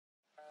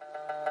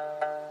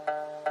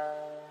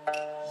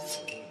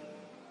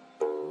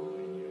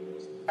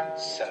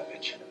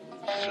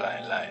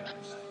flying line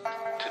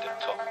to the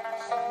top,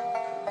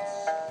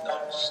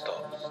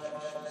 non-stop.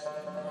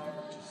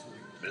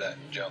 Black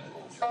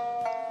jungle.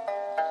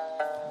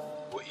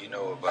 What you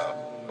know about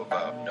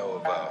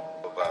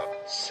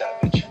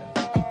savage.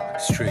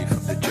 Straight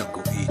from the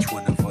jungle, each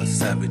one of us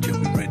savage,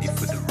 and we ready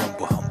for the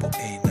rumble. Humble,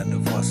 ain't none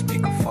of us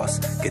make a fuss,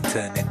 get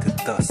turned into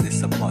dust.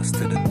 It's a must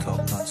to the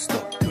top,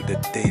 non-stop till the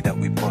day that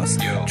we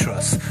bust. Yo.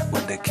 Trust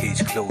when the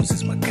cage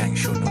closes, my gang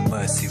show no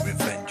mercy.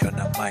 Revenge on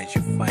our minds,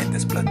 you find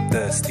us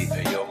bloodthirsty.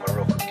 Hey, yo,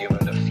 Morocco, give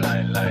him the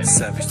flying line.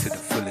 Savage to the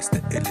fullest,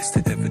 the illest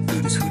to ever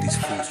do this. Who these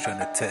fools trying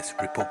to test?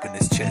 Rip open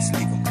his chest,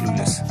 leave him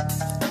clueless.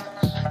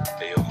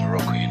 Hey, yo,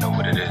 Morocco, you know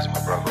what it is,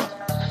 my brother.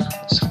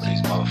 Some of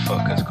these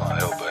motherfuckers can't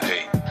help but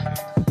hate.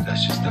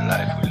 That's just the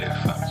life we live,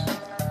 fam.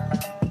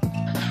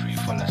 Free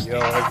for Yo,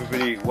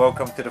 everybody,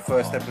 welcome to the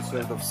first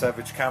episode of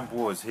Savage Camp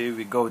Wars. Here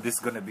we go. This is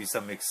gonna be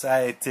some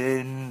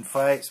exciting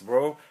fights,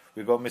 bro.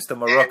 We got Mr.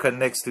 Morocco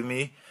next to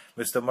me.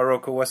 Mr.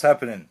 Morocco, what's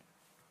happening?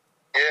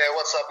 Yeah,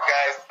 what's up,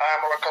 guys?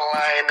 I'm Morocco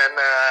Line, and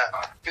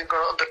we're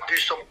gonna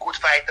introduce some good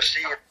fighters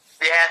here.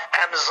 We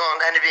have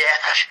Amazon and we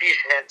have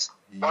Hashish Hands,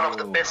 one of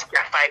the best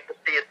fighters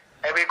here,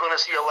 and we're gonna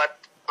see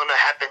what's gonna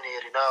happen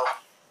here, you know.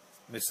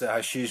 Mr.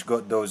 Hashish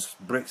got those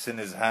bricks in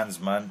his hands,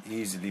 man.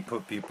 Easily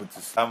put people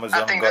to.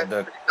 Amazon got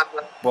the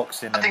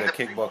boxing and the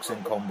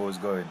kickboxing combos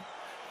going.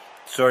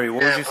 Sorry,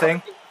 what was you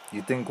saying?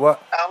 You think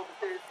what?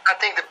 I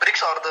think the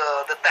bricks are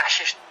the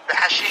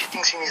hashish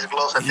things in his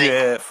gloves, I think.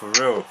 Yeah, for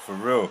real, for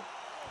real.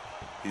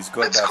 He's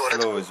got Let's that go,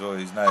 flow as well.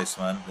 He's nice,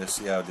 man. Let's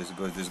see how this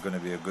goes. This is going to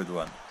be a good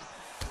one.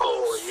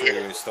 Oh, yeah.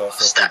 So he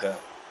starts off with that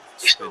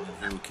spinning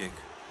heel kick.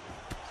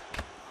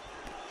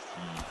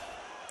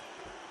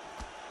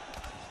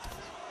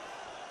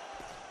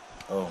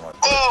 Oh my god.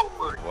 Oh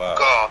my Wow.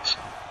 god.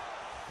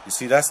 You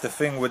see, that's the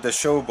thing with the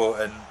Showboat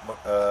and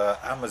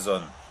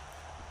Amazon.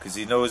 Because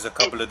he knows a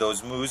couple of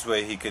those moves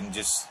where he can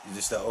just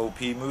the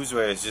OP moves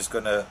where it's just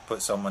going to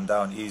put someone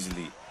down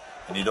easily.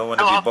 And you don't want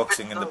to be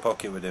boxing in the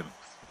pocket with him.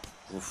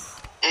 Oof.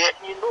 Yeah,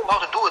 you know how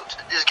to do it.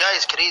 This guy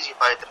is crazy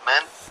fighter,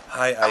 man.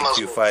 High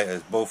IQ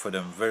fighters, both of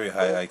them, very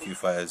high IQ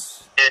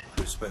fighters.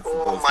 Respect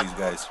for both these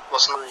guys.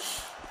 Was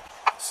nice.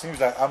 Seems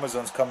like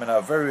Amazon's coming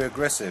out very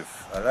aggressive.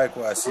 I like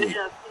what I see.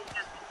 Yeah,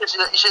 he's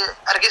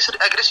an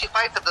aggressive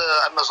fighter, the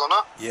Amazon,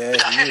 huh?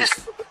 Yeah, he is.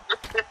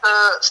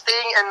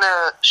 Staying and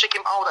shake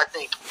him out, I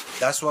think.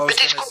 That's what I was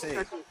going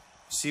to say.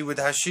 See, with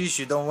Hashish,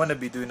 you don't want to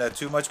be doing that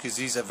too much because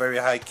he's a very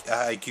high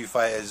IQ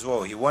fighter as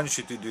well. He wants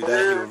you to do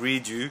that, he'll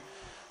read you,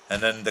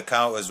 and then the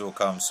counters will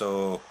come.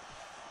 So,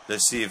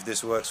 let's see if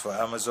this works for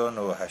Amazon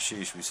or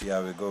Hashish. We see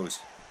how it goes.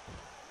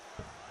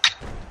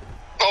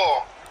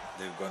 Oh.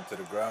 They've gone to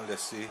the ground,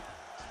 let's see.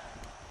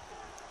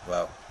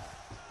 Wow.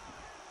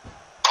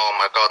 Oh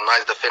my god,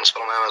 nice defense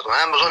from Amazon.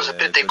 Amazon is a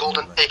pretty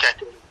golden egg, I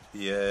think.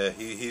 Yeah,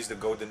 he's the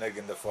golden egg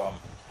in the farm.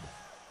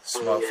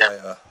 Smart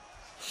fighter.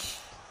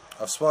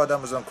 I've sparred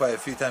Amazon quite a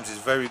few times. He's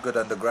very good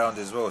on the ground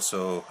as well,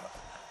 so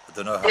I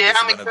don't know how this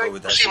is going to go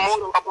with that. I'm excited to see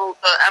more about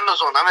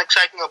Amazon. I'm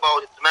excited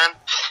about it, man.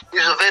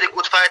 He's a very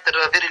good fighter,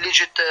 very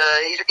legit.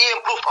 He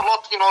improved a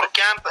lot in our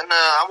camp, and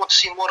I want to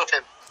see more of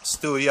him.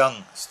 Still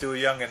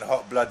young and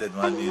hot-blooded,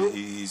 man.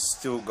 He's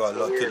still got a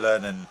lot to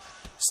learn and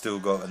still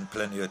got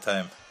plenty of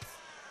time.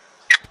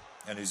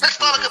 And he's Let's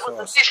talk about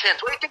the Hashish Hands.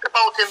 What do you think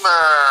about him,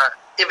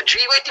 FG? What do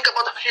you think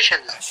about the Hashish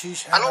Hands?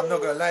 Hashish Hands, I'm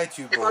not going to lie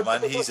to you, bro,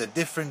 man. He's a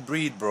different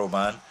breed, bro,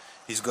 man.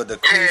 He's got the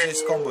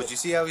craziest combos. You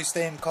see how he's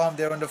staying calm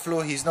there on the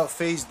floor? He's not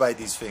fazed by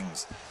these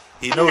things.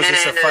 He knows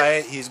it's a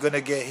fight. He's going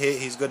to get hit.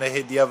 He's going to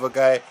hit the other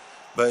guy.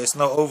 But it's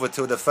not over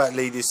till the fat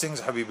lady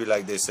sings, Habibi,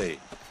 like they say.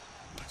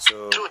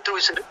 So,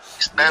 with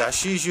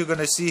Hashish, you're going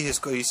to see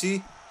his... You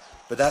see?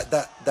 But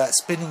that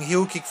spinning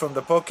heel kick from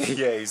the pocket,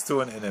 yeah, he's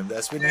taunting him.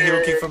 That spinning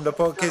heel kick from the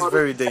pocket is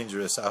very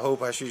dangerous. I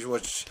hope Hashish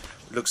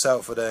looks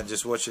out for that and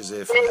just watches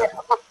it. For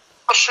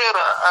sure,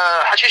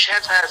 Hashish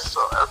Hands has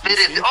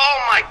very...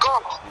 Oh my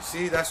god! You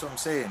see, that's what I'm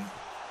saying.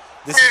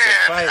 This is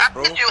a fight,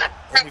 bro.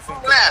 Anything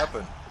can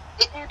happen.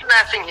 He ain't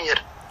laughing here.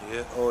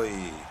 Yeah,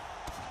 oi.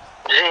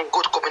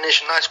 Good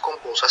combination, nice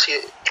combos. I see.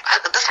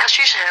 That's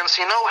Hashish Hands,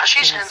 you know?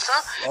 Hashish Hands,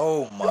 huh?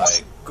 Oh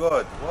my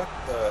god, what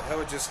the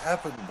hell just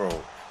happened,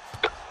 bro?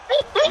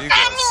 You're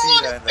gonna see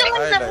that in the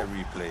highlight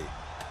replay.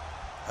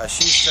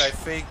 Hashish tried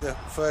fake the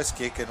first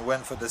kick and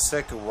went for the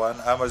second one.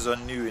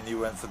 Amazon knew and he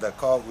went for the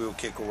cartwheel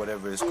kick or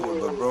whatever it's called.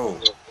 But bro,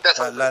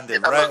 that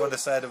landed right on the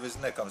side of his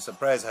neck. I'm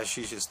surprised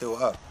Hashish is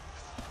still up.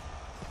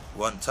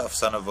 One tough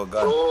son of a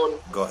gun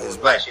got his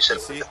back. You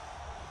see?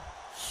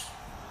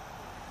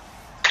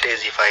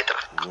 Crazy fighter.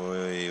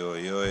 Oi,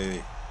 oi,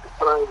 oi.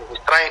 He's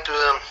trying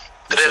to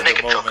this is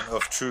the moment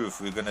of truth.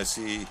 We're gonna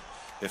see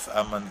if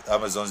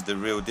Amazon's the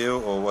real deal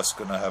or what's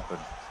gonna happen.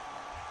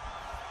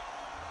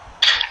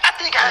 I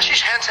think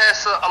Hashish Hands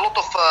has a lot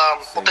of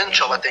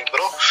potential, I think,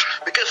 bro,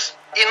 because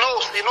he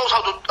knows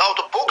how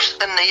to box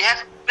and he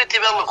has pretty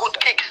well a good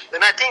kick.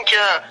 And I think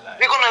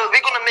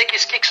we're gonna make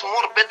his kicks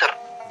more better.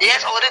 He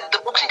has already the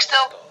boxing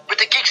style, but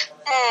the kicks,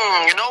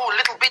 you know, a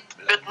little bit,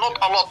 but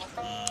not a lot.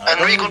 I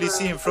don't really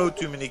see him throw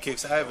too many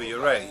kicks either. You're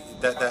right.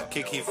 That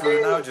kick he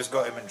threw now just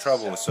got him in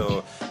trouble.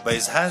 So, but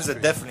his hands are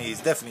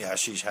he's definitely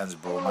Hashish hands,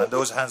 bro. Man,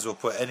 those hands will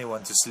put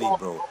anyone to sleep,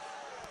 bro.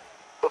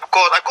 Of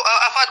course, I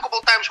fought a couple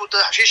of times with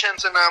Hashish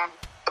hands, and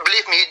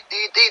believe me,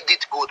 he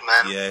did good,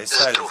 man. Yeah, his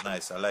style is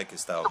nice. I like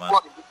his style, man.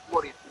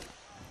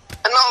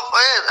 And now,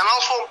 and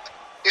also,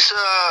 he's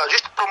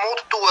just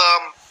promoted to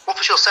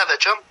official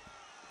Savage, huh?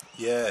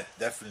 Yeah,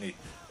 definitely.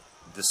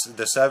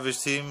 The Savage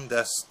team,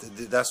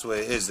 that's where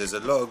it is. There's a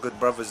lot of good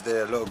brothers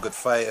there, a lot of good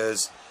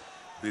fighters.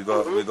 We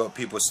got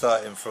people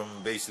starting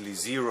from basically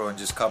zero and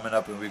just coming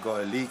up, and we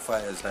got elite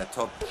fighters like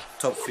top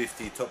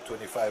 50, top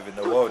 25 in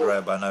the world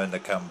right by now in the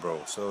camp,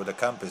 bro. So the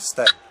camp is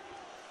stacked.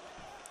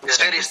 It's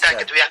very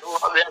stacked. We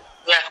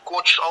have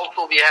coaches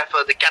also. We have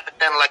the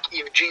captain, like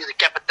FG is the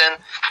captain.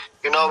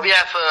 You know, we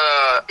have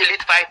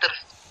elite fighters.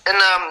 And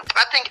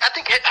I think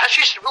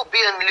Hashish will be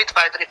an elite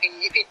fighter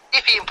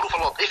if he improve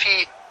a lot. If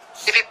he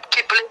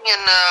keep playing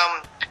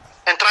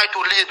and try to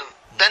lead,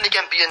 then he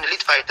can be an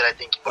elite fighter, I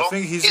think. Bro. I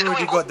think he's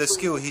already got the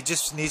skill. He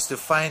just needs to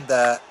find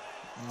that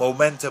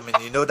momentum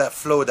and that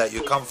flow that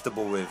you're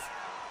comfortable with.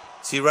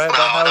 See, right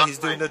by now he's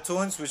doing the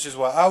taunts, which is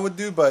what I would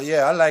do. But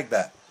yeah, I like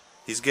that.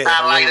 He's getting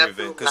away with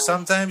it because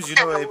sometimes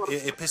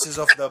it pisses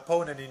off the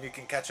opponent and you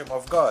can catch him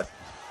off guard.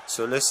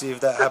 So let's see if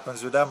that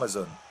happens with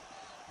Amazon.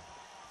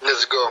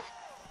 Let's go.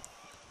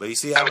 But you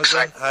see,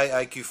 Amazon,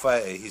 high IQ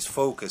fighter. He's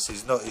focused.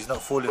 He's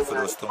not falling for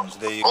those taunts.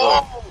 There you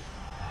go.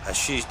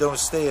 Hashish, don't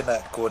stay in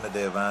that corner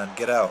there, man.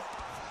 Get out.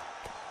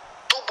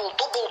 Double.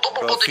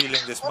 But I'm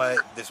feeling this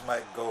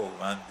might go,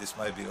 man. This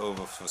might be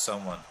over for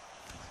someone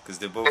because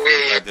they both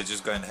look like they're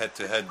just going head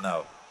to head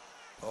now.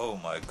 Oh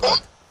my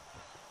god.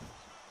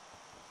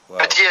 Wow.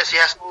 But yes, he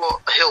has no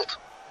health.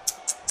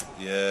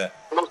 Yeah.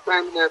 No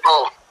time at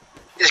all.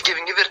 He's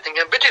giving everything.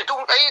 But he's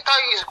doing.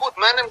 He's good,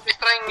 man. He's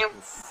trying.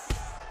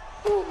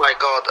 Oh my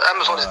god,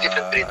 Amazon is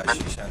different breed, man.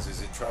 Hashish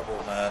is in trouble,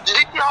 man. Did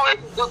you see how he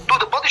do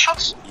the body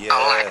shots? Yeah.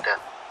 I like that.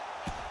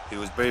 He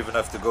was brave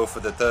enough to go for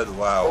the third.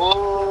 Wow.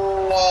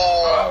 Oh.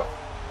 Wow.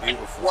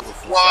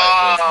 Beautiful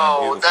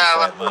Wow, fight,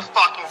 that man. was a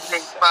fucking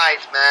great fight,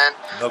 man.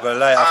 Not gonna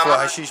lie, I thought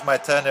Hashish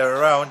might turn it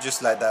around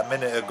just like that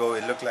minute ago.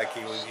 It looked like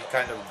he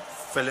kind of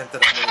fell into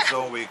that little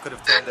zone where he could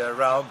have turned it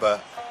around,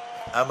 but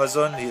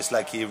Amazon, it's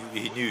like he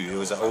knew. It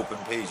was an open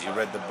page. He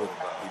read the book.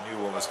 He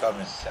knew what was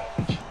coming.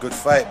 Good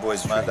fight,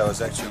 boys, man. That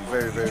was actually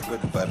very, very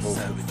good by both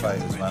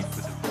fighters, man.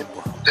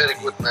 Very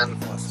good, man.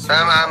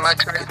 I'm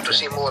excited to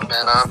see more,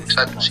 man. I'm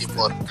excited to see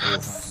more.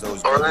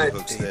 Those body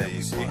hooks there,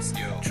 you see.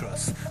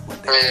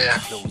 Yeah.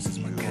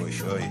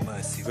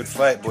 Good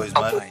fight, boys,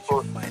 man.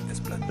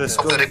 Let's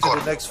go to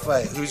the next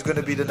fight. Who's going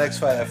to be the next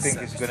fight? I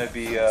think it's going to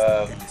be...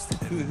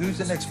 who's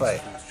the next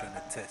fight?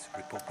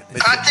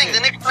 I think the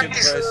next fight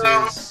is...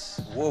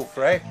 versus Wolf,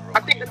 right? I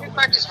think the next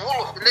fight is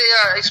Wolf.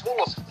 Yeah, it's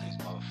Wolf.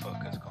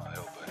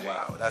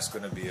 Wow, that's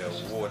going to be a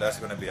war. That's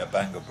going to be a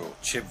banger, bro.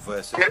 Chip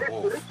versus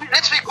Wolf.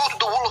 Let's go to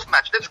the Wolf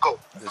match. Let's go.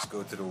 Let's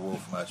go to the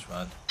Wolf match,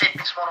 man. Chip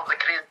is one of the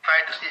great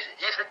fighters.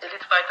 He's an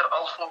elite fighter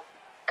also.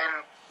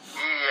 And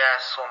he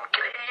has some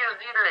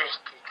crazy leg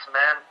kicks,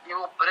 man. He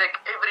will break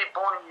every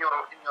bone in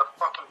your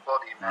fucking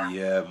body, man.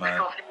 Yeah, man.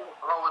 We will see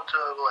how it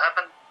will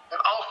happen. And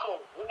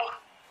also, Wolf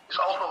is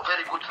also a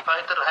very good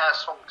fighter.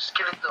 Has some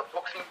skilled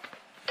boxing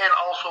and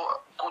also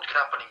good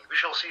grappling. We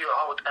shall see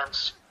how it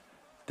ends.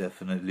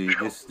 Definitely.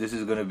 This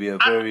is going to be a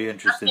very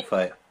interesting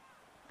fight.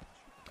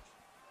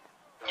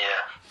 Yeah.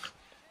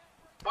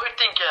 What do you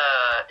think,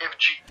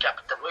 FG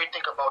Captain? What do you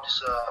think about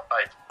this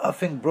fight? I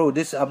think, bro,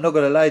 I'm not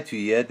going to lie to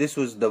you, yeah? This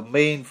was the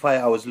main fight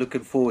I was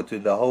looking forward to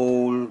in the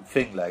whole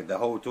thing, like the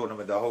whole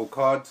tournament, the whole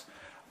cards.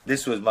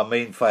 This was my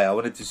main fight. I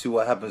wanted to see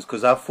what happens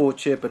because I fought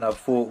Chip and I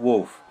fought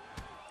Wolf.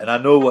 And I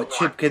know what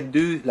Chip can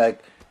do.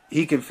 Like,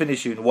 he can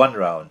finish you in one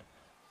round.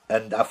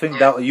 And I think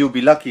that you'll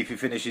be lucky if he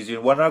finishes you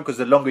in one round because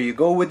the longer you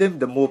go with him,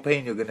 the more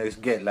pain you're going to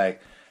get.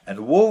 Like,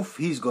 and Wolf,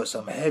 he's got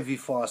some heavy,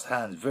 fast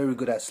hands. Very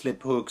good at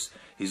slip hooks.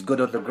 He's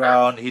good on the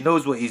ground. He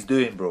knows what he's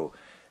doing, bro.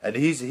 And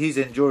he's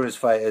endurance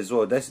fighter as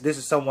well. This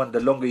is someone, the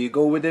longer you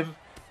go with him,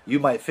 you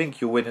might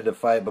think you're winning the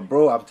fight. But,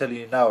 bro, I'm telling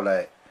you now,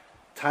 like,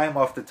 time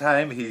after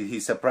time, he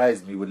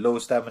surprised me with low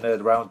stamina.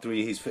 Round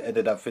 3, he's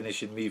ended up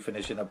finishing me,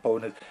 finishing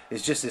opponents.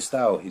 It's just his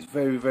style. He's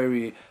very,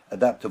 very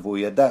adaptable.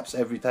 He adapts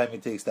every time he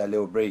takes that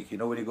little break. You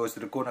know, when he goes to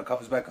the corner,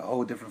 comes back a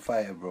whole different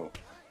fighter, bro.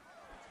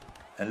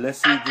 And let's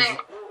see.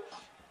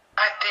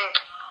 I think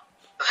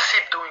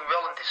Sip doing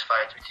well in this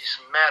fight with his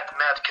mad,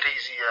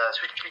 crazy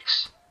switch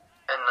kicks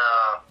and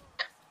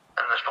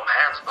some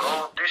hands,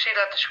 bro. Do you see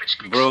that, the switch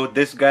kicks? Bro,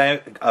 this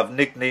guy, I've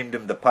nicknamed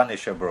him the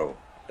Punisher, bro.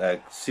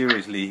 Like,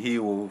 seriously, he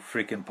will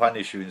freaking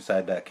punish you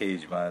inside that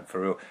cage, man, for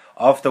real.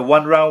 After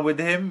one round with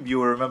him, you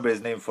will remember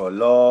his name for a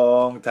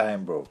long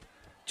time, bro.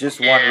 Just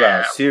one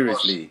round,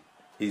 seriously.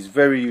 He's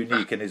very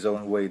unique in his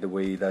own way, the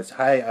way he does.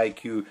 High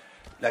IQ.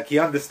 Like, he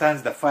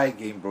understands the fight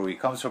game, bro. He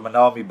comes from an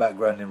army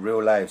background in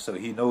real life, so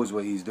he knows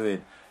what he's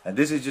doing. And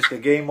this is just a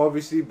game,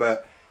 obviously,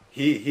 but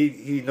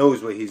he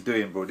knows what he's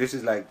doing, bro. This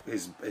is like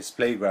his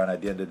playground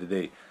at the end of the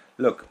day.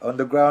 Look, on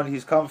the ground,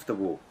 he's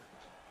comfortable.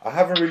 I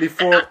haven't really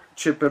fought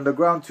Chip on the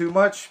ground too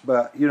much,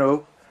 but you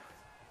know,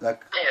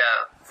 like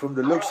from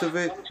the looks of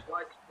it,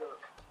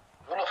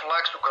 Wolf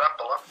likes to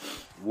grapple,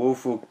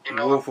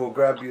 huh? Wolf will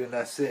grab you and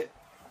that's it.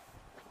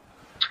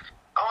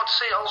 I want to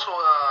say also,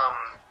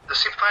 the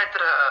Sip fighter,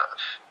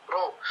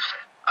 bro.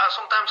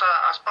 Sometimes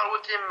I spar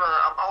with him.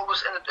 I'm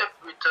always ended up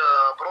with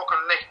broken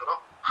leg, bro.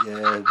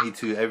 Yeah, me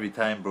too. Every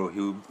time, bro.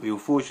 He'll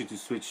force you to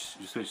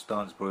switch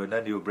stance, bro, and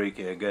then he'll break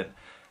it again.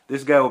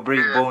 This guy will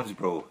break bones,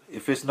 bro.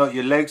 If it's not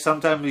your leg,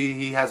 sometimes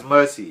he has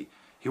mercy.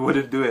 He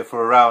wouldn't do it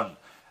for a round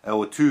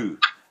or two,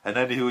 and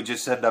then he would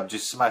just end up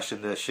just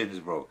smashing the shins,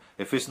 bro.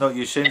 If it's not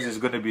your shins, it's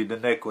gonna be the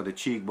neck or the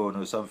cheekbone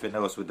or something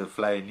else with the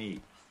flying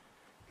knee.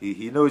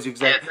 He knows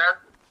exactly.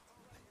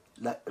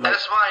 Yeah,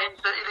 that's why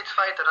he's the elite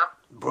fighter, huh?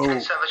 Bro.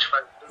 Elite savage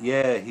fighter.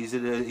 Yeah, he's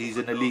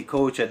an elite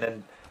coach, and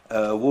then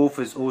Wolf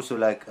is also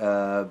like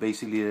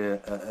basically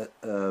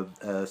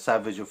a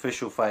savage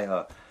official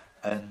fighter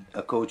and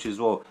a coach as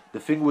well. The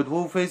thing with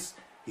Wolf is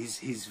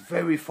he's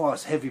very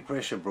fast, heavy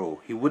pressure, bro.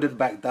 He wouldn't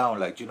back down.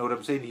 Like, do you know what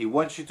I'm saying? He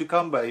wants you to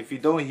come, but if you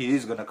don't, he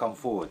is gonna come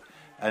forward.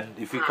 And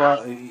if you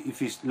can't, if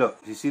he's look,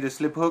 you see the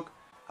slip hook?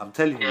 I'm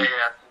telling you,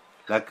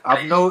 like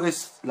I've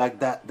noticed like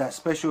that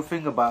special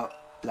thing about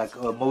like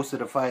most of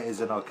the fighters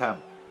in our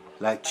camp.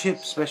 Like Chip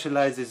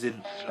specializes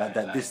in like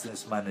that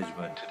distance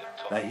management.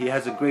 Like he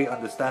has a great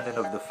understanding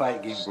of the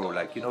fight game, bro.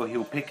 Like, you know,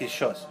 he'll pick his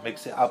shots,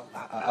 mix it up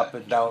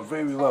and down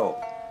very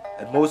well.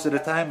 And most of the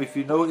time, if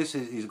you notice,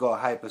 he's got a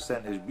high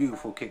percentage.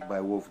 Beautiful kick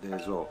by Wolf there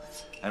as well.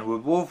 And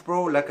with Wolf,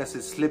 bro, like I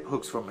said, slip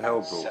hooks from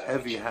hell, bro.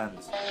 Heavy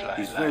hands.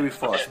 He's very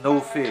fast,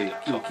 no fear.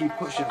 He'll keep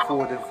pushing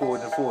forward and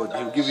forward and forward.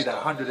 He'll give you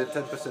that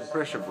 110%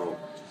 pressure, bro.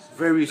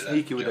 Very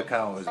sneaky with the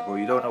counters, bro.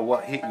 You don't know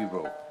what hit you,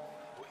 bro.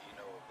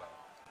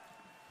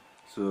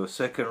 So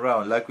second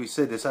round, like we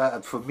said, it's,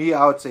 for me,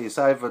 I would say it's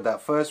either that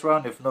first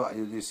round. If not,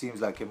 it seems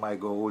like it might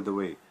go all the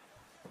way.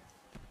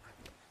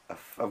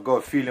 I've got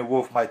a feeling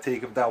Wolf might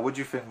take him down. What do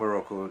you think,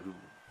 Morocco? Do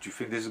you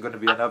think this is going to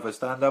be another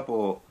stand-up,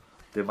 or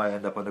they might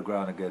end up on the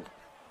ground again?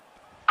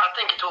 I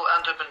think it will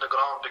end up in the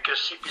ground because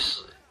Sip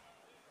is...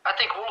 I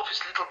think Wolf is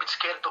a little bit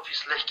scared of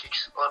his leg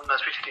kicks or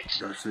switch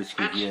kicks. Switch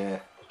kick, yeah.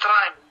 He's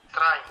trying.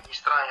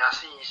 I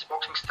see his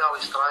boxing style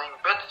is trying,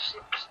 but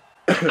Sip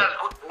has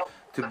good block.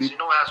 You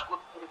know, has good.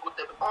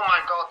 Oh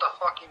my God, the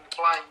fucking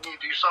flying knee.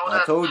 Do you saw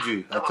that?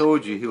 I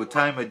told you. He'll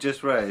time it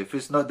just right. If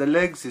it's not the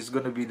legs, it's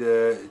going to be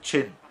the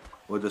chin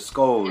or the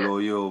skull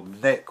or your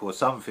neck or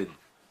something.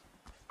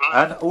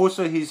 And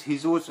also, he's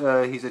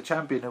a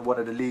champion in one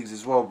of the leagues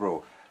as well,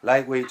 bro.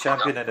 Lightweight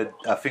champion and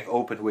I think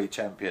open weight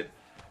champion.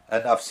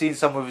 And I've seen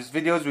some of his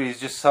videos where he's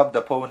just subbed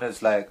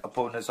opponents, like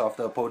opponents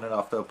after opponent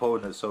after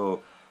opponent.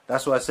 So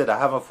that's why I said I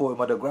haven't fought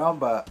him on the ground,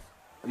 but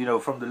you know,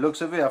 from the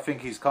looks of it, I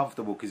think he's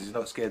comfortable because he's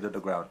not scared of the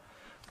ground.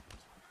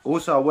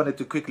 Also, I wanted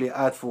to quickly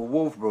add for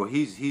Wolf, bro.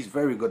 He's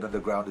very good on the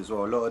ground as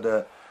well. A lot of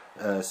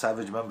the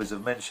Savage members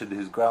have mentioned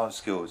his ground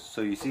skills.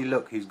 So you see,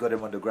 look, he's got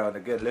him on the ground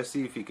again. Let's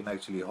see if he can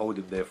actually hold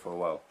him there for a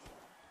while.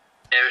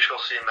 Yeah, we shall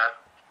see, man.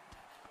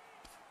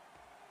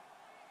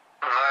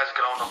 Nice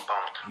ground and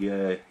pound.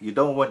 Yeah, you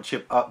don't want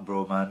Chip up,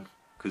 bro, man.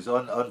 Because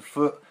on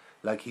foot,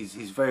 like he's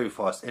very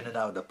fast, in and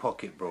out of the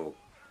pocket, bro.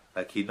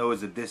 Like he knows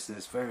the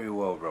distance very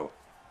well, bro.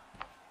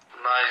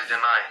 Nice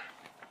deny.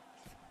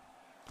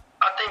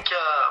 I think,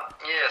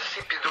 yeah,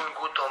 Sip is doing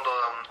good on the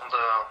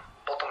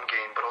bottom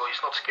game, bro.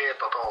 He's not scared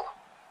at all.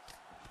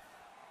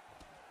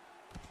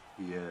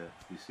 Yeah,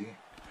 you see.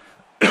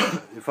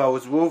 If I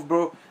was Wolf,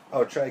 bro,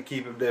 I'll try to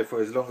keep him there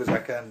for as long as I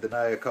can.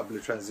 Deny a couple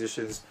of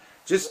transitions.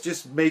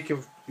 Just make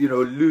him, you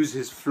know, lose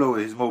his flow,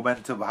 his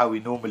momentum, how he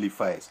normally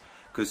fights.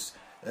 Because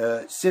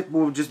Sip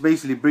will just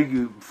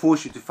basically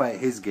force you to fight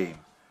his game.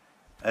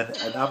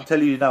 And I'm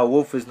telling you now,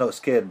 Wolf is not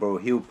scared, bro.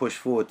 He'll push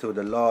forward till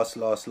the last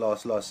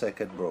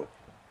second, bro.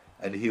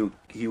 And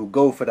he'll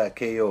go for that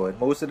KO. And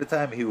most of the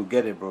time, he will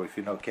get it, bro, if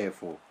you're not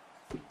careful.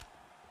 That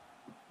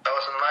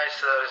was a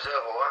nice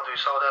reserve, huh? You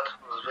saw that?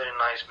 It was very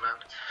nice,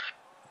 man.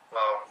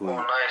 Wow. Cool.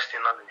 Oh, nice,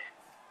 Tinali.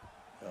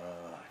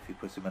 If he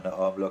puts him in the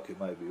arm lock, it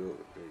might be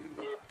over. There you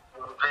go.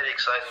 Very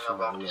exciting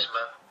about this,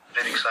 man.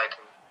 Very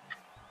exciting.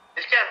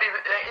 It can't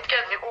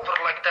be over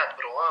like that,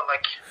 bro. Huh?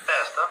 Like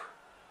fast, huh?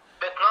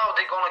 But now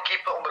they're gonna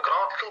keep it on the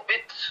ground a little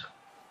bit.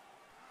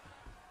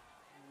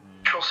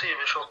 We'll see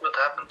what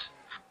happened.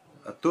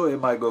 I thought it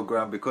might go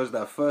ground because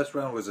that first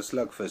round was a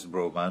slugfest,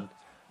 bro, man.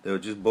 They were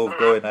just both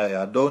going at it.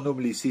 I don't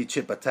normally see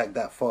Chip attack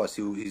that fast.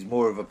 He's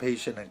more of a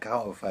patient and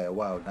counter fighter.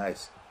 Wow,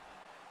 nice.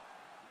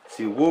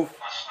 See, Wolf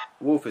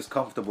is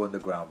comfortable on the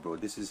ground, bro.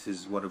 This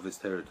is one of his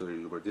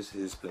territories, bro. This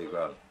is his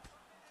playground.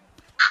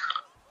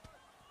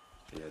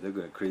 Yeah, they're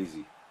going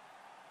crazy.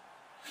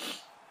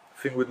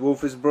 Thing with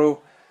Wolf is,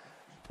 bro,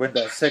 when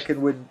that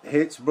second wind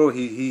hits, bro,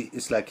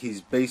 it's like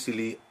he's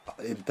basically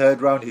in third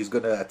round he's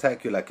gonna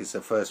attack you like it's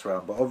the first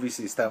round. But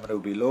obviously stamina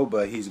will be low,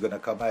 but he's gonna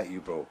come at you,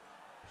 bro.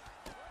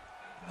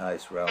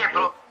 Nice round, yeah,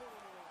 bro.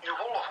 The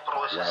Wolf,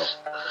 bro, is a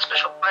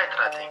special fighter,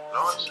 I think.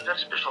 No, it's a very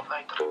special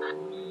fighter.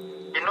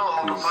 You know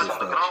how to fight on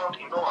the ground.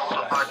 You know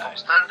how to fight on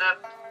standard.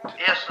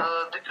 He has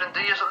different.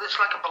 It's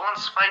like a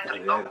balanced fighter,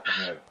 you know.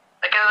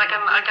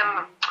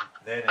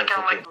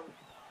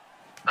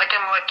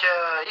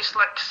 he's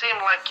like same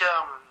like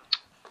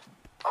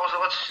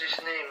what's his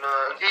name?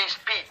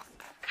 ASP,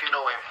 if you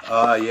know him.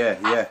 Ah,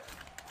 yeah.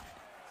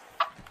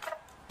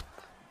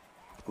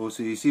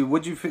 Also, you see,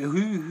 what do you think? Who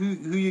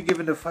you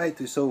giving the fight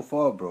to so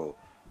far, bro?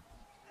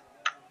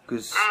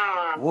 Because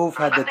Wolf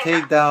had the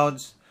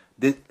takedowns.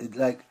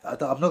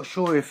 I'm not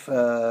sure if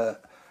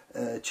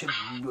Chip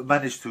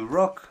managed to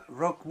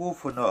rock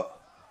Wolf or not.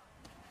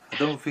 I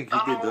don't think he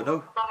did, though.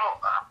 No.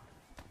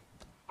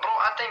 Bro,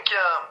 I think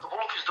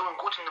Wolf is doing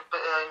good in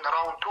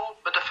round 2,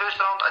 but the first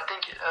round, I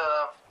think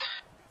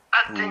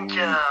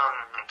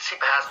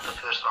Chip has the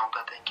first round.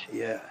 I think.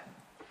 Yeah.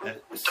 And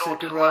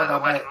second round, I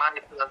might.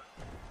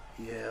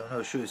 Yeah, I'm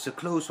not sure. It's a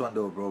close one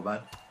though, bro,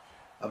 man.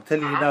 I'm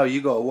telling you now,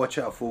 you gotta watch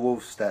out for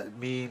Wolf's that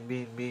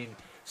mean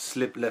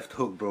slip left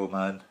hook, bro,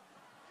 man.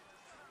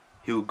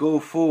 He'll go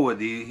forward.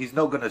 He's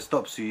not gonna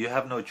stop, so you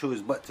have no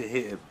choice but to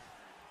hit him.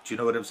 Do you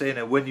know what I'm saying?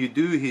 And when you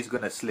do, he's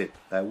gonna slip.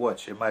 Like,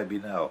 watch, it might be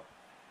now.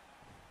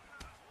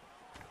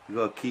 You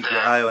gotta keep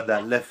your eye on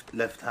that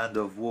left hand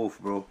of Wolf,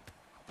 bro.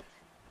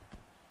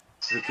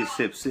 Look at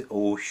Sip.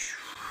 Oh,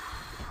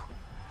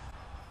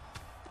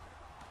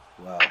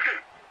 wow.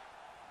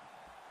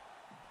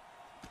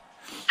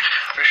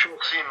 We shall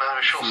see, man.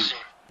 We shall see.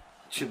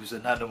 Chip's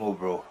an animal,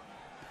 bro.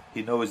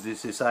 He knows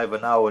this is either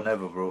now or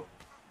never, bro.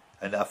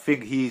 And I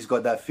think he's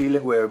got that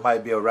feeling where it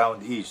might be a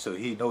round each, so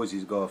he knows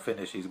he's got to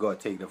finish. He's got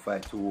to take the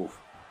fight to Wolf.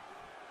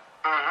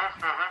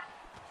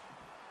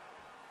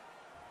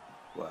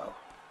 Wow.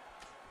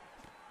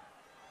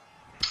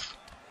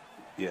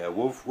 Yeah,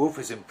 Wolf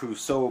has improved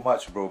so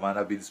much, bro, man.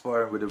 I've been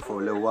sparring with him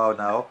for a little while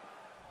now,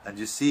 and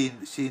just seeing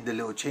the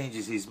little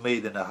changes he's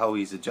made and how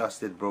he's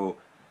adjusted, bro.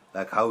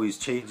 Like how he's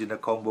changing the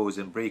combos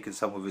and breaking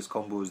some of his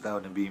combos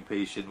down and being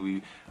patient.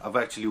 I've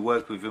actually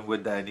worked with him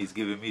with that, and he's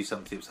given me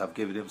some tips. I've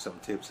given him some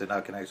tips, and I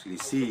can actually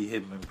see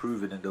him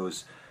improving in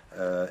those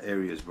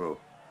areas, bro.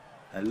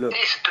 And look,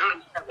 he's a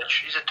truly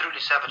savage. He's a truly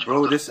savage,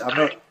 bro.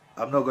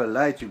 I'm not gonna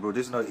lie to you, bro.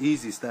 This is not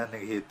easy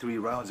standing here 3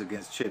 rounds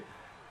against Chip.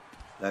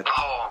 Like,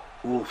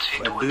 oof,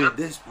 and doing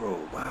this, bro.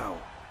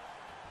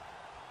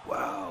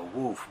 Wow,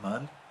 Wolf,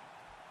 man.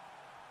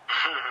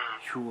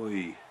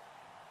 Choy.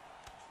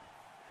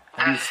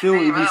 And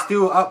he's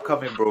still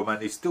upcoming, bro, man.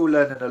 He's still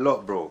learning a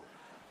lot, bro.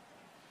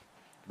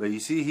 But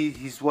you see,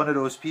 he's one of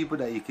those people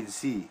that you can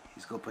see.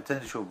 He's got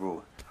potential,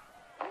 bro.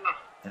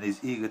 And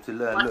he's eager to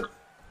learn. Look.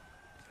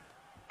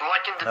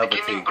 Like in the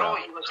beginning, bro,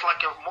 he was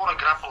like more a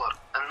grappler.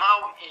 And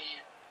now he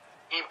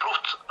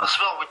improved as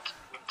well with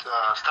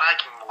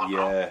striking more,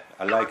 bro. Yeah,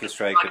 I like his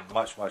striking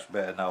much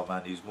better now,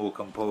 man. He's more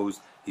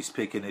composed. He's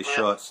picking his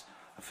shots.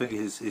 I think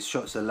his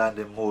shots are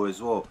landing more as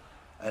well.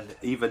 And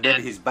even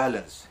then, his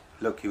balance.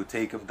 Look, he'll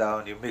take him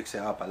down. You mix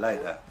it up. I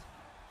like that.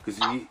 Because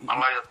I like that,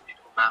 man.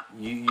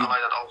 I like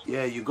that also.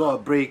 Yeah, you gotta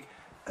break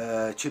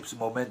Chip's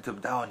momentum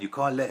down. You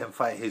can't let him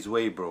fight his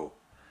way, bro.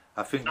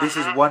 I think this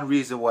is one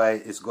reason why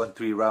it's gone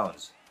 3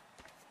 rounds.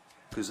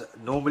 Because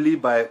normally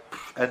by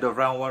end of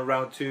round 1,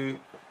 round 2,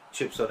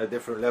 Chip's on a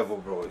different level,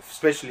 bro.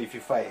 Especially if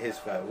you fight his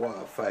fight. What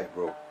a fight,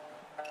 bro.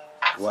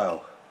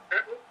 Wow.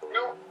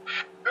 You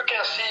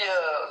can see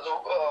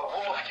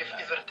Wolf give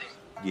everything.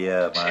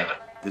 Yeah, man.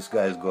 This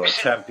guy's got a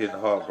champion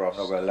heart, bro. I'm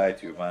not gonna lie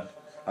to you, man.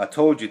 I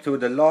told you, till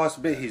the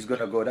last bit he's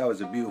gonna go. That was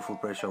a beautiful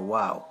pressure.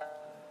 Wow.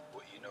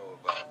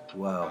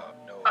 Wow.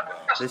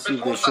 Let's see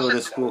if they show the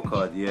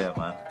scorecard. Yeah,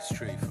 man.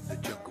 Straight from the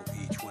jungle,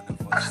 each one of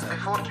us ready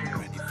for the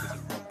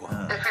rumble.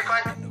 If we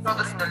fight each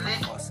other in the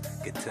league.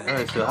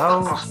 Alright, so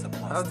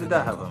how did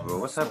that happen, bro?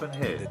 What's happened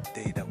here? The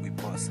day that we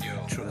bust,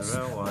 trust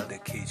when the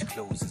cage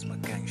closes, my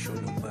gang show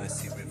no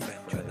mercy,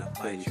 revenge on the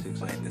mic, you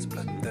find us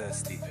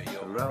bloodthirsty.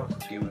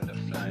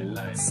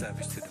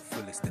 Savage to the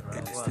fullest, the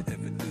illest to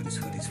ever do this.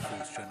 Who these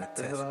fools trying to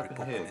test, rip up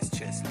on his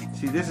chest.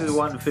 See, this is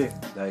one thing,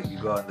 like, you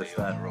gotta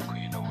understand.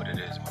 You know what it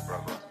is, my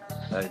brother.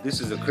 Like,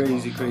 this is a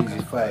crazy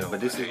fight, but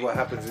this is what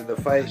happens in the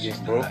fight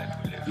game, bro.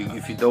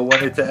 If you don't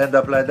want it to end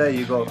up like that,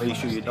 you gotta make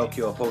sure you knock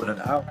your opponent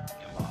out.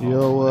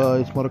 Yo,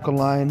 it's Marco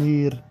Line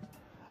here.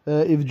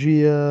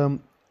 FG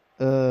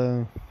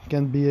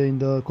can't be in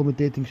the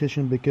commentating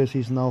session because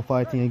he's now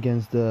fighting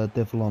against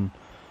Teflon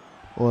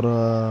or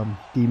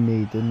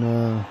teammate,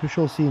 and we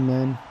shall see,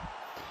 man.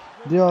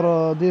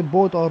 They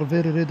both are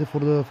very ready for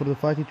the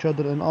fight each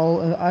other, and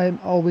I'm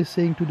always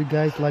saying to the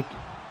guys, like,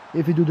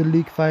 if you do the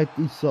league fight,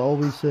 it's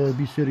always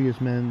be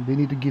serious, man. They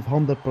need to give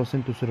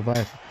 100% to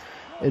survive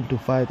and to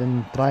fight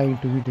and trying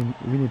to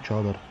win each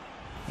other.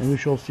 And we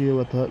shall see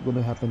what's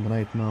gonna happen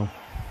right now.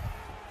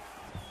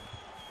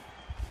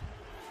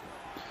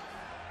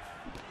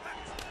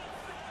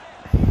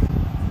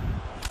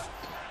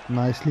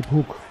 Nice slip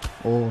hook.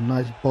 Oh,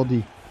 nice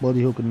body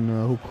hook and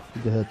hook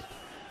with the head.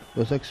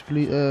 Was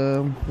actually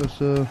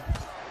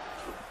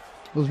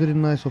was very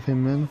nice of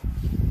him, man.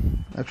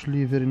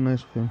 Actually, very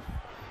nice of him.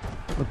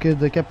 Okay,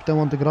 the captain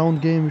won the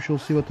ground game. We shall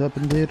see what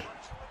happened there.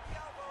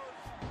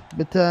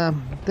 But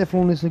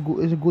Teflon is a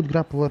good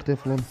grappler,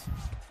 Teflon.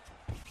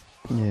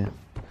 Yeah.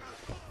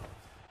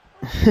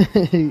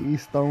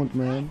 He's stoned,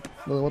 man.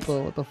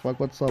 What the fuck?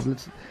 What's up?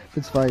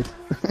 Let's fight.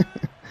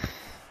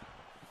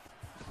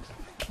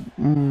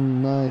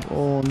 Nice.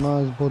 Oh,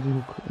 nice body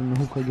hook and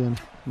hook again.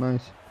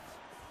 Nice.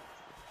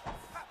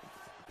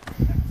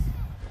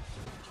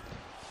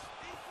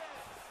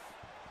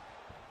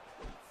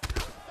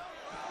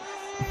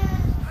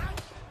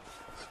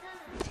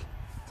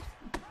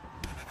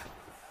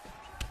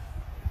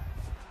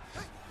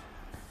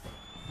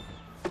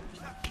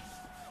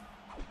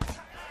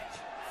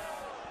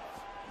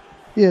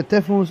 Yeah,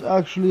 Teflon is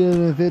actually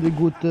a very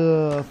good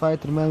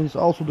fighter, man. He's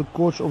also the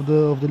coach of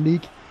the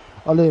league.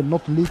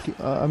 Not league,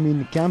 I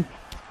mean camp,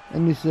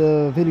 and he's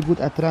very good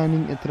at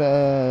trying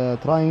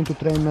to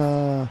train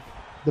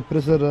the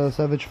Prison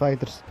Savage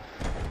fighters.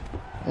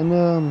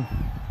 And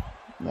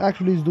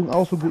actually, he's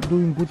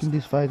doing good in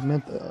this fight,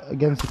 man,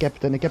 against the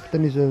captain. The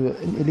captain is an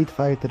elite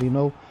fighter, you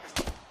know.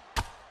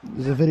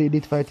 He's a very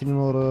elite fighter in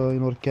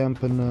our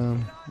camp,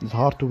 and it's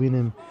hard to win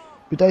him.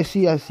 But I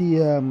see.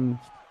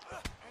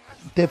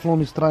 Teflon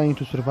is trying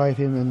to survive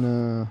him,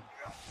 and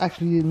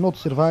actually not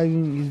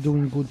surviving, he's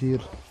doing good here.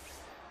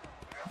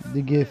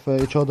 They give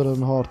each other a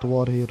hard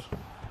war here.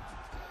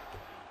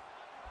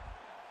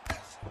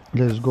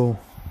 Let's go.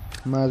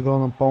 Nice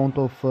ground and pound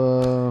of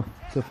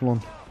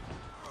Teflon.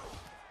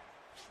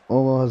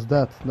 Oh, what was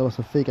that? That was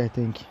a fake, I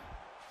think.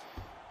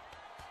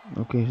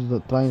 Okay, she's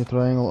trying a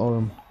triangle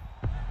arm.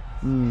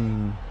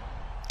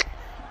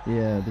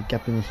 Yeah, the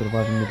captain is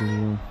surviving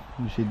immediately.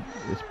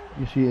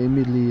 You see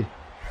immediately.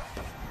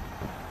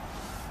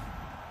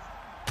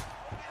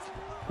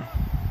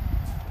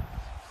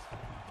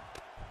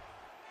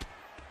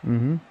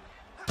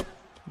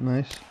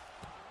 Nice.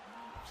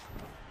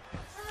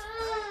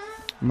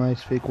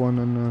 Nice fake one,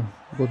 and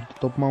go to the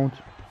top mount.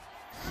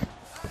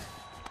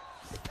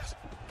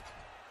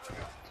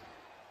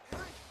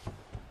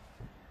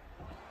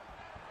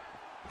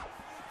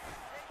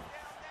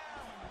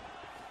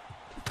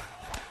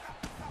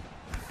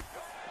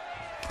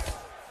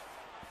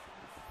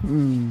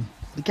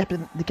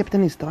 The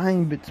captain is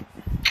trying, but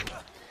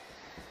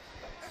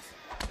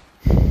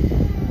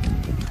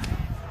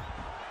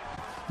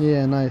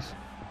yeah, nice.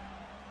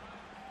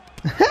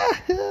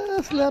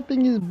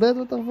 Slapping his bed,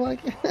 what the fuck?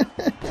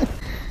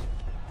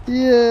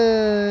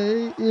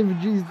 Yeah,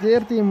 FG is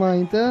dirty,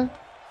 mind, huh?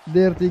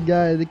 Dirty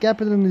guy. The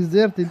captain is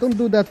dirty. Don't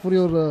do that for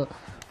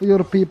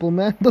your people,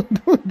 man.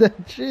 Don't do that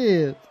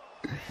shit.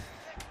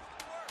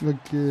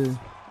 Okay.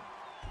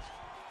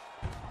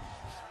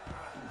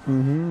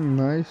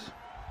 Nice.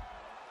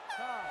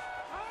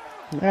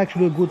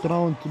 Actually a good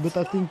round, but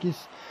I think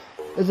it's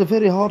a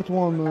very hard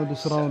one,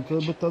 this round,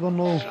 but I don't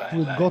know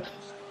who it got.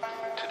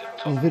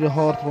 It's a very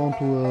hard round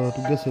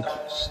to guess it.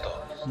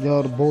 They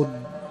are both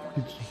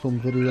did some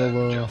very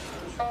well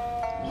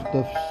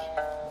stuff.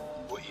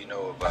 What you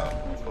know about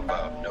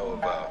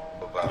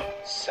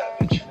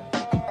Savage.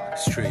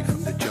 Straight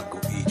from the jungle,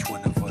 each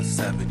one of us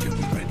savage, and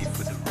we ready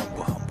for the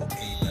rumble. Humble,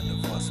 ain't none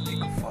of us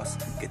make a fuss,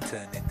 get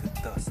turned into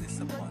dust. It's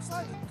a must to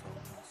the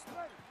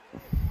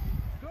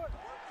top.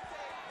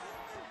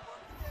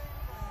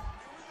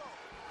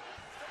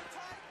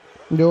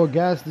 Yo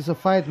guys, this is a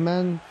fight,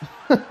 man.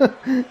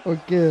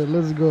 Okay,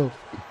 let's go.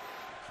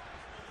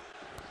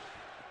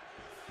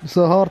 It's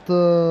a hard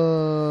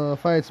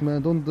fights,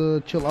 man.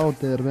 Don't chill out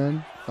there,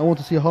 man. I want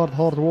to see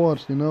hard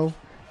wars, you know.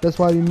 That's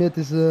why we made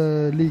this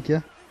league,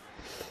 yeah.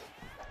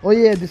 Oh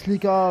yeah, this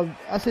league. I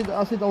said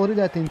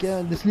already. I think,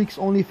 yeah. This league's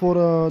only for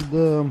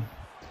the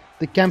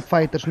camp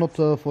fighters, not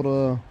for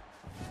for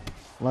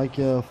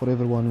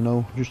everyone, you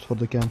know. Just for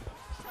the camp.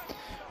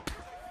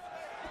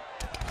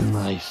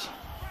 Nice.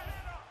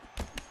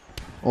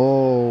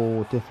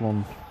 Oh,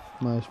 Teflon.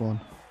 Nice one.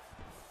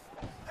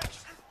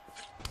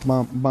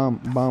 Bam, bam,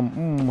 bam.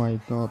 Oh my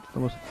god. That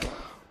was...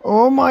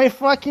 Oh my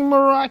fucking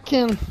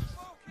Moroccan.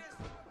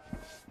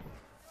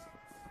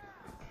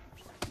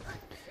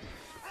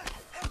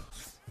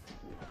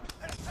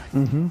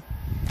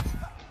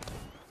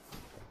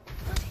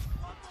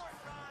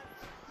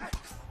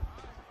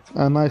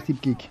 A nice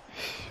deep kick.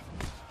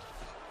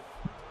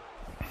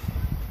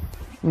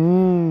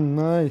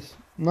 Nice.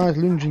 Nice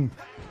lunging.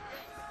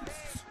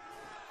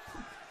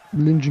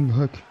 Lunging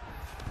hook.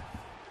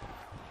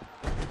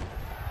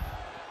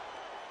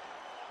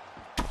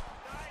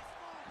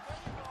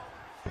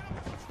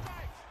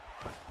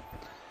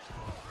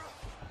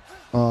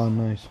 Oh,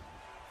 nice.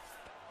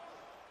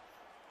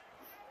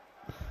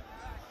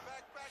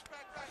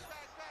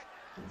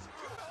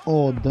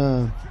 Oh,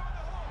 damn.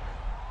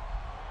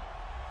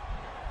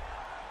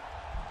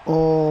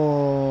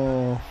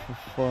 Oh, for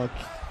fuck.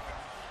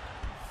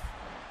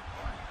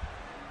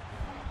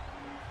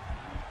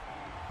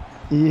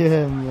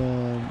 Yeah,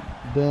 man.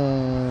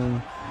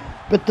 Damn.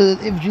 But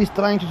FG is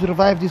trying to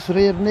survive this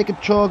rear naked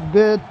choke,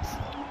 but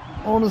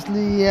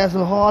honestly, he has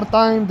a hard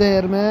time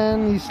there,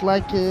 man. He's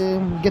like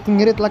getting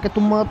red like a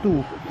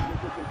tomato.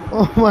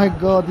 Oh my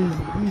god,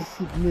 he's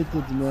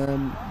submitted,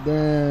 man.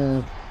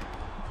 Damn.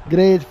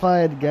 Great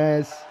fight,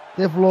 guys.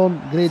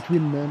 Teflon, great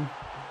win, man.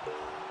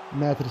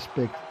 Mad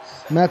respect.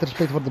 Mad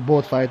respect for the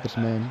both fighters,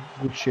 man.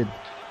 Good shit.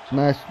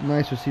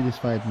 Nice to see this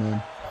fight,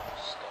 man.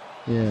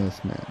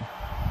 Yes, man.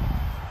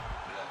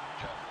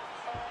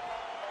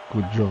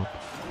 Good job.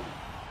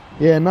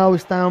 Yeah, now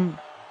it's time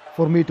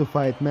for me to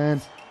fight,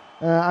 man.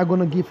 I'm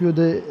gonna give you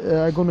the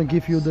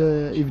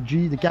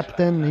FG, the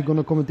captain. He's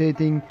gonna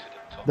commentating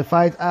the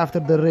fight after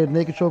the rear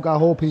naked choke. I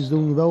hope he's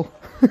doing well,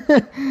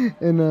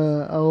 and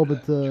I hope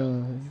he's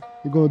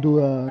gonna do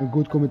a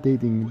good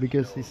commentating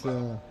because he's.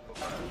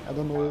 I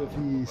don't know if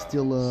he's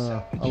still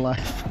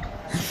alive.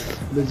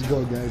 Let's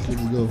go, guys.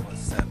 Let's go.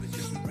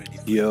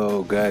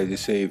 Yo, guys,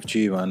 it's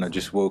AFG, man. I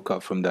just woke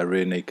up from that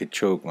rear naked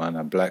choke, man.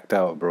 I blacked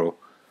out, bro.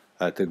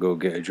 I had to go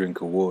get a drink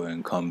of water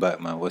and come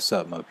back, man. What's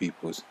up, my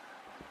peoples?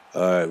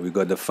 Alright, we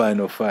got the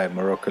final fight,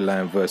 Morocco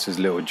Lion versus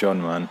Little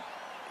John, man.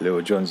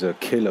 Little John's a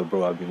killer,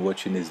 bro. I've been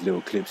watching his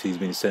little clips he's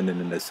been sending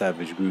in the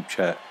Savage group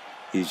chat.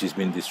 He's just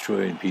been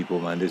destroying people,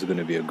 man. This is going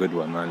to be a good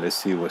one, man. Let's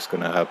see what's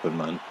going to happen,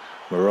 man.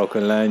 Morocco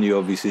Lion, you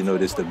obviously know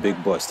this is the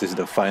big boss. This is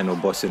the final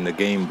boss in the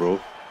game, bro.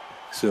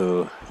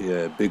 So,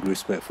 yeah, big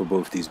respect for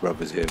both these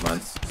brothers here, man.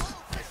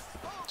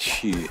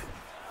 Shit.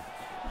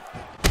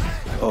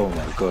 Oh,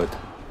 my God.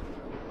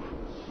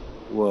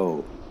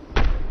 Whoa.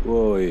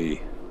 Whoa.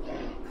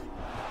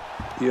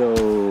 Yo,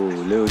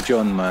 Lil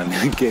John, man.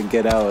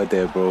 get out of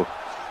there, bro.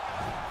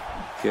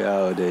 Get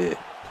out of there.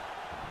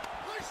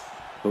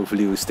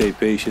 Hopefully we'll stay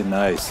patient.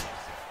 Nice.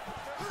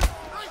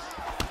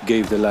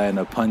 Gave the lion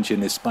a punch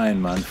in his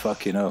spine, man.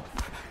 Fucking hell.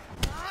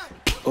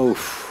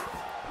 Oof.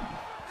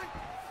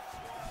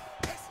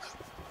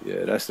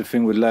 Yeah, that's the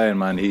thing with Lion,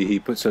 man. He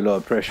puts a lot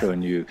of pressure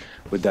on you.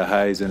 With the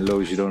highs and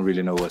lows, you don't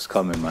really know what's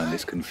coming, man.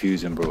 It's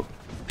confusing, bro.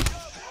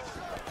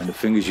 And the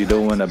thing is, you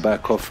don't want to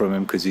back off from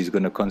him because he's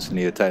going to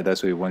constantly attack.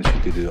 That's what he wants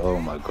you to do. Oh,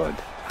 my God.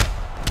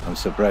 I'm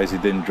surprised he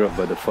didn't drop,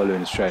 but the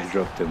following strike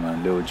dropped him,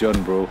 man. Lil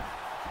John, bro.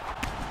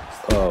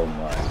 Oh,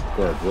 my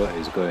God. What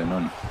is going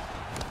on?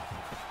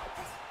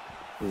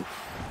 Oof.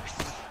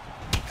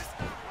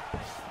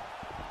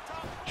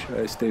 Try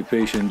to stay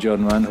patient,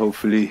 John, man.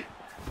 Hopefully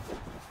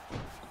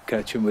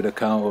catch him with a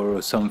counter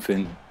or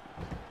something.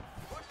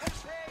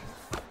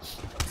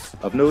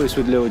 I've noticed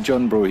with Little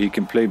John, bro, he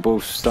can play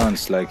both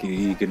stunts. Like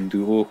he can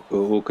do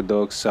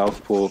orthodox,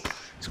 southpaw.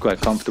 He's quite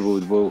comfortable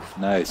with both.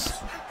 Nice.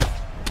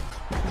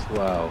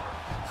 Wow.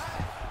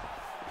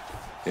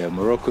 Yeah,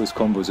 Morocco's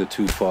combos are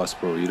too fast,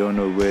 bro. You don't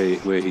know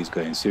where he's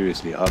going.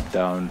 Seriously, up,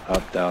 down,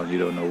 up, down. You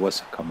don't know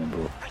what's coming,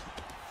 bro.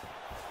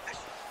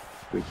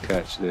 Good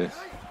catch there.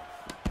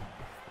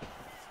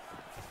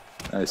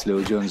 Nice.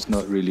 Little John's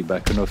not really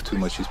backing off too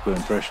much. He's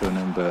putting pressure on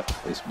him, but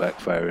it's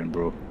backfiring,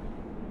 bro.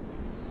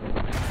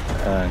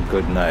 And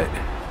good night.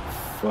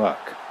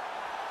 Fuck.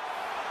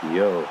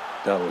 Yo,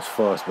 that was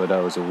fast, but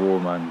that was a war,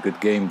 man.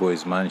 Good game,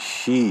 boys, man.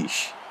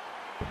 Sheesh.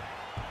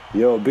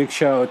 Yo, big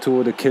shout out to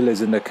all the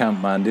killers in the camp,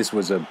 man. This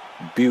was a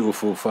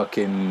beautiful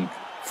fucking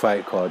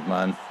fight card,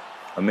 man.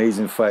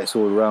 Amazing fights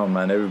all around,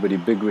 man. Everybody,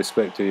 big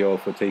respect to y'all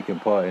for taking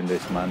part in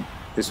this, man.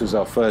 This was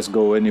our first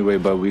goal anyway,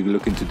 but we're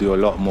looking to do a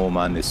lot more,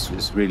 man.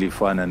 It's really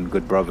fun and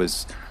good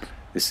brothers.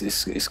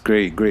 It's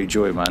great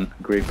joy, man.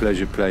 Great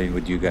pleasure playing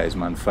with you guys,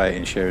 man.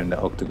 Fighting, sharing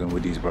the octagon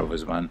with these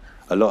brothers, man.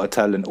 A lot of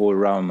talent all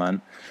around,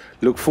 man.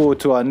 Look forward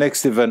to our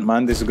next event,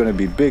 man. This is going to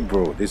be big,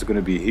 bro. This is going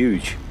to be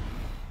huge.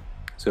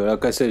 So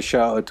like I said,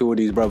 shout out to all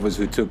these brothers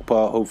who took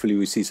part. Hopefully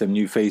we see some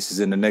new faces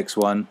in the next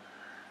one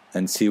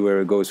and see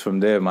where it goes from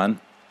there, man.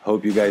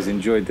 Hope you guys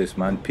enjoyed this,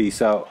 man.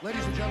 Peace out.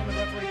 Ladies and gentlemen,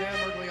 referee Dan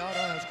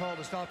Mergliata has called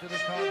a stop to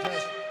this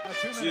contest.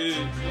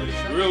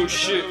 Real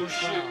shit,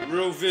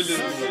 real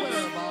villains.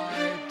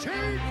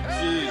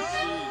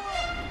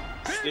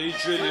 Stay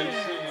drilling,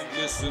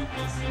 listen.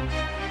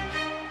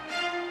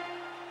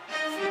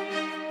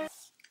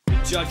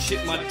 Judge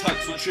hit my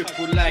touch with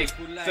triple life.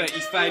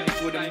 35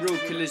 before them real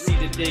killers see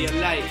the day of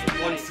life.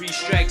 1-3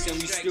 strikes and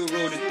we still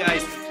roll the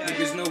dice.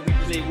 Niggas know we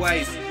play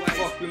wise.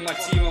 Fuck with my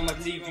team, I'ma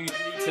leave you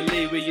to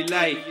lay where you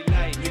lie.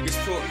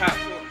 Niggas talk hap,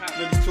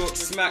 niggas talk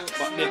smack,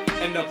 but they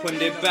end up on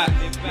their back.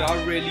 Yeah,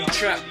 I really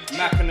trap.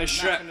 Mac on a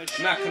strap,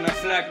 Mac on a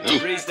flag.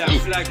 Raise that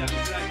flag.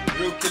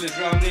 Real killers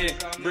round here,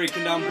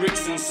 breaking down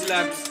bricks and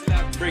slabs.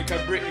 Break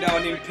a brick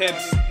down in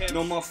pebs.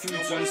 No more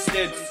foods on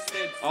steads.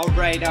 I'll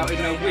ride out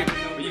in a whip,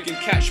 but you can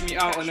catch me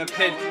out on a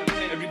ped.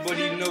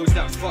 Everybody knows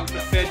that fuck the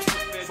fed,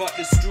 fuck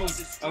the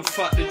screws, and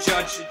fuck the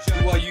judge.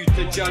 Who are you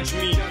to judge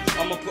me?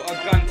 I'ma put a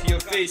gun to your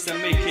face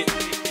and make it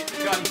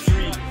gun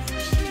free.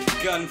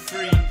 Gun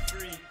free.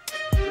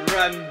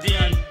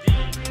 Randy.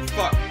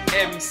 Fuck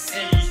MC.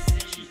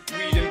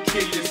 We them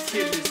killers.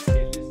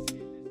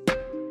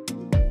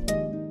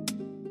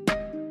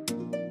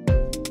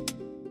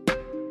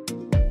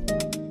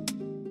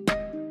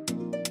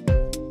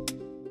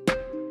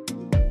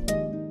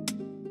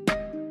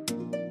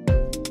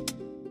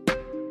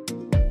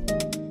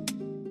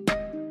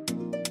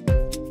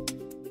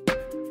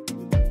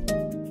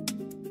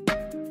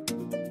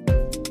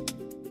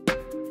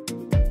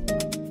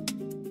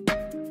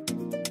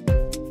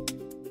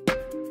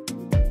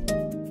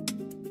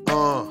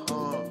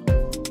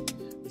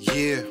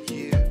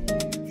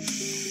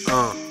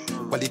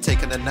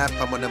 taking a nap,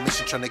 I'm on a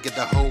mission trying to get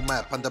the whole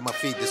map under my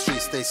feet, the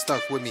streets stay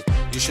stuck with me.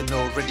 You should know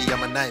already,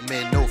 I'm a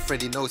nightmare, no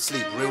Freddy, no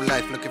sleep, real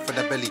life looking for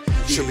the belly.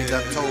 Should be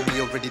done, told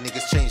me already,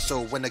 niggas change,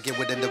 so when I get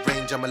within the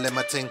range, I'ma let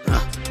my ting.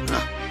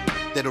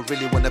 They don't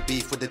really wanna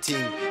beef with the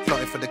team,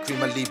 plotting for the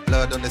cream, I leave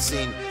blood on the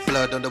scene,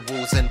 blood on the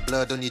walls and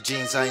blood on your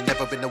jeans. I ain't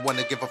never been the one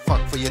to give a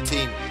fuck for your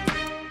team.